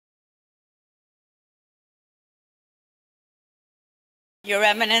Your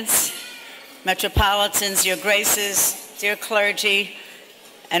Eminence, Metropolitans, Your Graces, dear clergy,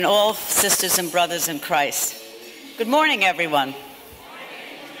 and all sisters and brothers in Christ. Good morning, everyone.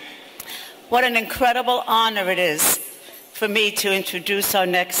 What an incredible honor it is for me to introduce our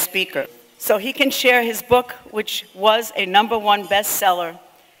next speaker, so he can share his book, which was a #1 bestseller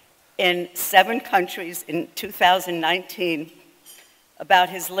in 7 countries in 2019, about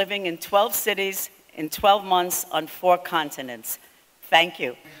his living in 12 cities in 12 months on 4 continents. Thank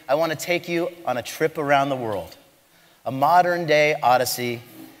you. I want to take you on a trip around the world, a modern-day odyssey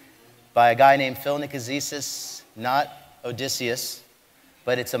by a guy named Philip Nicozisis, not Odysseus,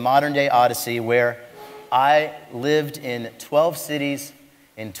 but it's a modern-day odyssey where I lived in 12 cities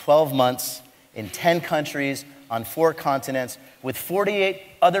in 12 months, in 10 countries, on 4 continents, with 48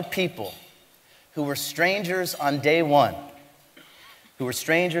 other people who were strangers on day one,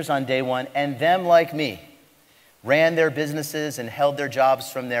 and them, like me, ran their businesses and held their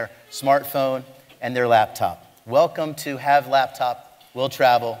jobs from their smartphone and their laptop. Welcome to Have Laptop, Will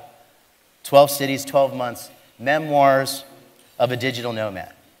Travel, 12 cities, 12 months, Memoirs of a Digital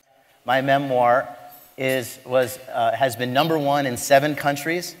Nomad. My memoir has been #1 in 7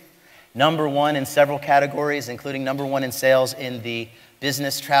 countries, #1 in several categories, including #1 in sales in the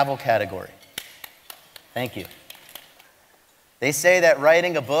business travel category. Thank you. They say that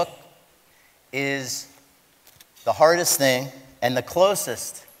writing a book is the hardest thing and the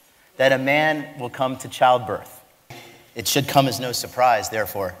closest that a man will come to childbirth. It should come as no surprise,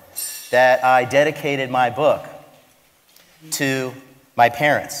 therefore, that I dedicated my book to my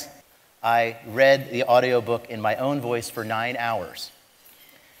parents. I read the audiobook in my own voice for 9 hours.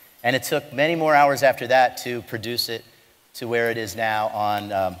 And it took many more hours after that to produce it to where it is now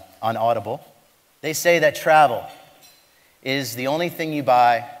on Audible. They say that travel is the only thing you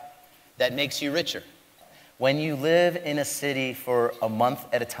buy that makes you richer. When you live in a city for a month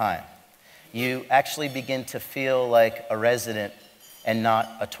at a time, you actually begin to feel like a resident and not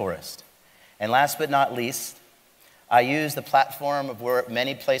a tourist. And last but not least, I use the platform of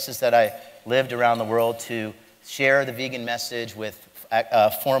many places that I lived around the world to share the vegan message with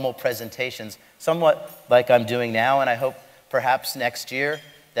formal presentations, somewhat like I'm doing now, and I hope perhaps next year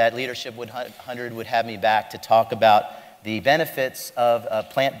that Leadership 100 would have me back to talk about the benefits of a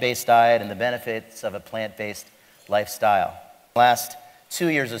plant-based diet and the benefits of a plant-based lifestyle. The last 2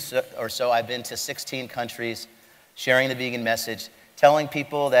 years or so, I've been to 16 countries, sharing the vegan message, telling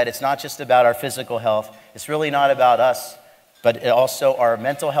people that it's not just about our physical health, it's really not about us, but also our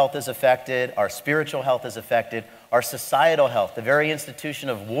mental health is affected, our spiritual health is affected, our societal health. The very institution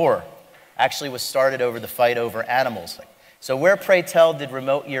of war actually was started over the fight over animals. So where, pray tell, did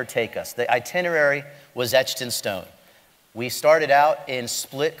remote year take us? The itinerary was etched in stone. We started out in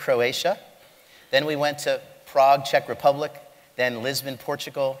Split, Croatia. Then we went to Prague, Czech Republic. Then Lisbon,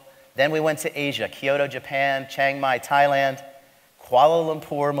 Portugal. Then we went to Asia, Kyoto, Japan, Chiang Mai, Thailand, Kuala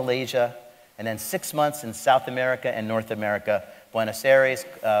Lumpur, Malaysia, and then 6 months in South America and North America, Buenos Aires,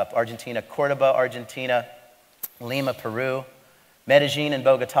 Argentina, Cordoba, Argentina, Lima, Peru, Medellin and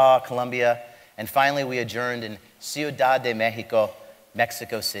Bogota, Colombia, and finally we adjourned in Ciudad de Mexico,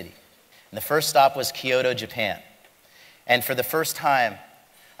 Mexico City. And the first stop was Kyoto, Japan. And for the first time,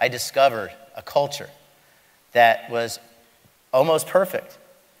 I discovered a culture that was almost perfect.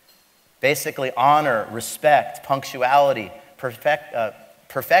 Basically, honor, respect, punctuality,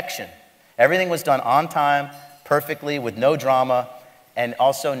 perfection. Everything was done on time, perfectly, with no drama, and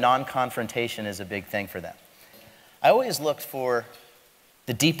also non-confrontation is a big thing for them. I always looked for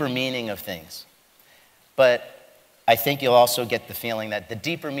the deeper meaning of things, but I think you'll also get the feeling that the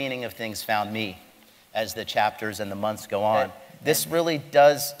deeper meaning of things found me as the chapters and the months go on. This really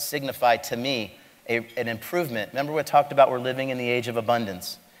does signify to me an improvement. Remember we talked about we're living in the age of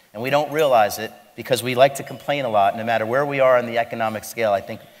abundance, and we don't realize it because we like to complain a lot. No matter where we are on the economic scale, I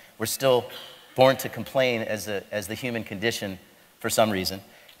think we're still born to complain as the human condition for some reason.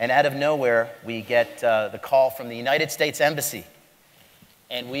 And out of nowhere, we get the call from the United States Embassy.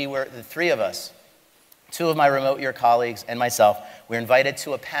 And we were, the 3 of us, 2 of my remote year colleagues and myself, we were invited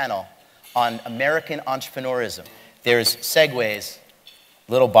to a panel on American entrepreneurism. There's segues,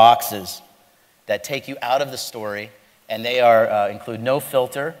 little boxes that take you out of the story, and they include no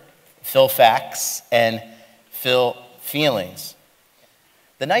filter, fill facts, and fill feelings.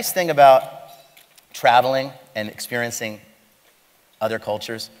 The nice thing about traveling and experiencing other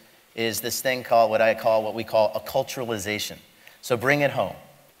cultures is this thing called what we call a culturalization. So bring it home.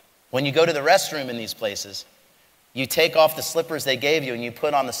 When you go to the restroom in these places, you take off the slippers they gave you and you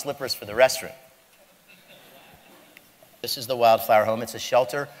put on the slippers for the restroom. This is the Wildflower Home. It's a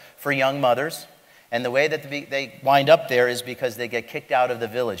shelter for young mothers. And the way that they wind up there is because they get kicked out of the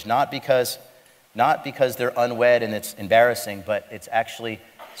village, not because they're unwed and it's embarrassing, but it's actually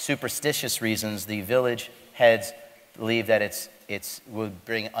superstitious reasons. The village heads believe that it would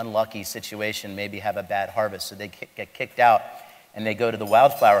bring an unlucky situation, maybe have a bad harvest. So they get kicked out and they go to the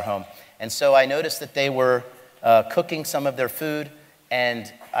wildflower home. And so I noticed that they were cooking some of their food,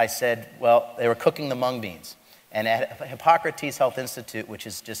 and I said, well, they were cooking the mung beans. And at Hippocrates Health Institute, which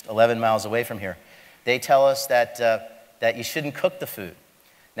is just 11 miles away from here, they tell us that you shouldn't cook the food.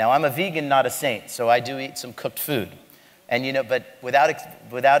 Now, I'm a vegan, not a saint, so I do eat some cooked food. And but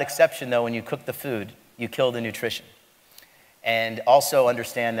without exception, though, when you cook the food, you kill the nutrition. And also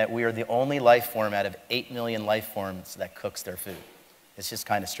understand that we are the only life form out of 8 million life forms that cooks their food. It's just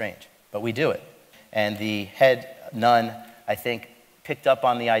kind of strange, but we do it. And the head nun, I think, picked up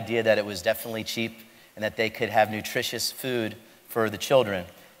on the idea that it was definitely cheap and that they could have nutritious food for the children.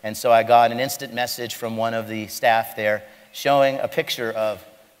 And so I got an instant message from one of the staff there showing a picture of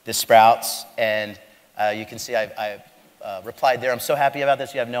the sprouts, and you can see I replied there, I'm so happy about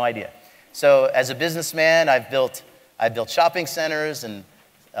this, you have no idea. So as a businessman, I've built shopping centers and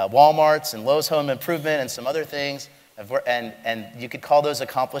Walmarts and Lowe's Home Improvement and some other things, and you could call those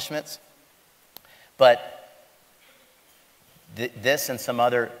accomplishments. But this and some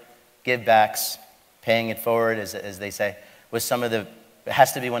other give-backs, paying it forward, as they say, was it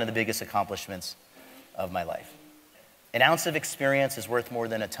has to be one of the biggest accomplishments of my life. An ounce of experience is worth more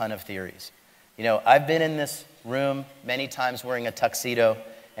than a ton of theories. I've been in this room many times wearing a tuxedo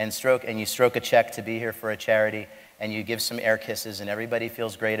and you stroke a check to be here for a charity, and you give some air kisses, and everybody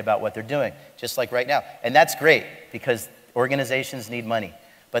feels great about what they're doing, just like right now. And that's great, because organizations need money.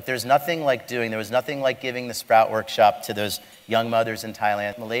 But there was nothing like giving the Sprout Workshop to those young mothers in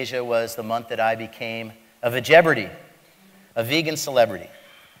Thailand. Malaysia was the month that I became a vegebrity, a vegan celebrity.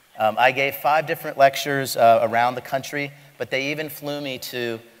 I gave 5 different lectures around the country, but they even flew me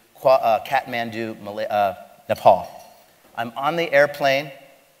to Kathmandu, Nepal. I'm on the airplane,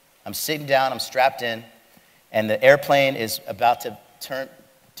 I'm sitting down, I'm strapped in, and the airplane is about to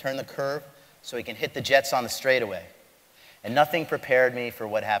turn the curve so we can hit the jets on the straightaway. And nothing prepared me for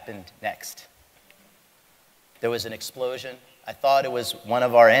what happened next. There was an explosion. I thought it was one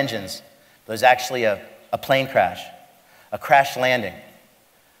of our engines, but it was actually a plane crash, a crash landing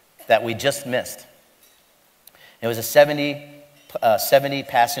that we just missed. It was a 70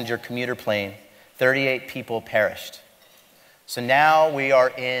 passenger commuter plane. 38 people perished. So now we are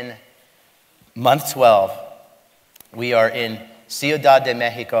in month 12. We are in Ciudad de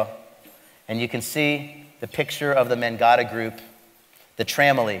Mexico, and you can see the picture of the Mangata group, the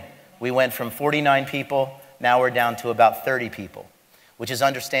Tramily. We went from 49 people, now we're down to about 30 people, which is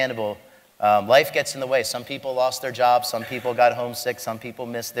understandable. Life gets in the way. Some people lost their jobs, some people got homesick, some people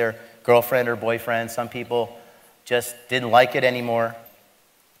missed their girlfriend or boyfriend, some people just didn't like it anymore.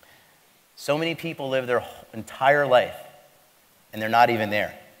 So many people live their entire life, and they're not even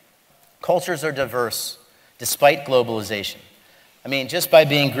there. Cultures are diverse, despite globalization. I mean, just by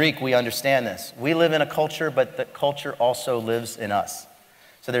being Greek, we understand this. We live in a culture, but the culture also lives in us.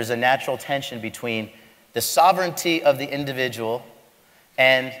 So there's a natural tension between the sovereignty of the individual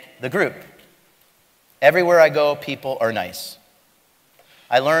and the group. Everywhere I go, people are nice.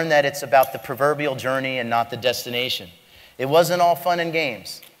 I learned that it's about the proverbial journey and not the destination. It wasn't all fun and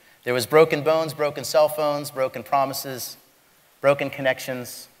games. There was broken bones, broken cell phones, broken promises, broken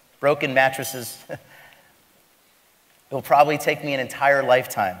connections, broken mattresses. It will probably take me an entire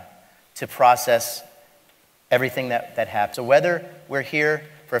lifetime to process everything that happened. So whether we're here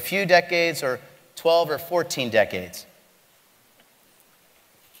for a few decades or 12 or 14 decades,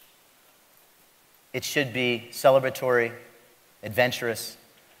 it should be celebratory, adventurous,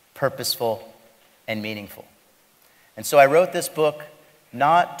 purposeful, and meaningful. And so I wrote this book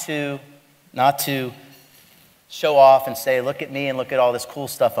not to show off and say, look at me and look at all this cool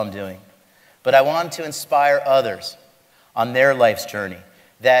stuff I'm doing, but I wanted to inspire others on their life's journey,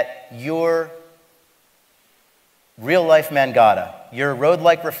 that your real-life Mangata, your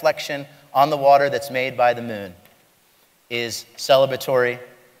road-like reflection on the water that's made by the moon, is celebratory,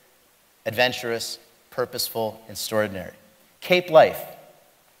 adventurous, purposeful, extraordinary. Cape life,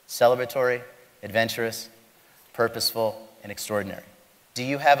 celebratory, adventurous, purposeful, and extraordinary. Do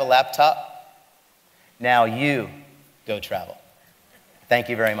you have a laptop? Now you go travel. Thank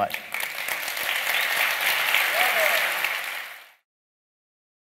you very much.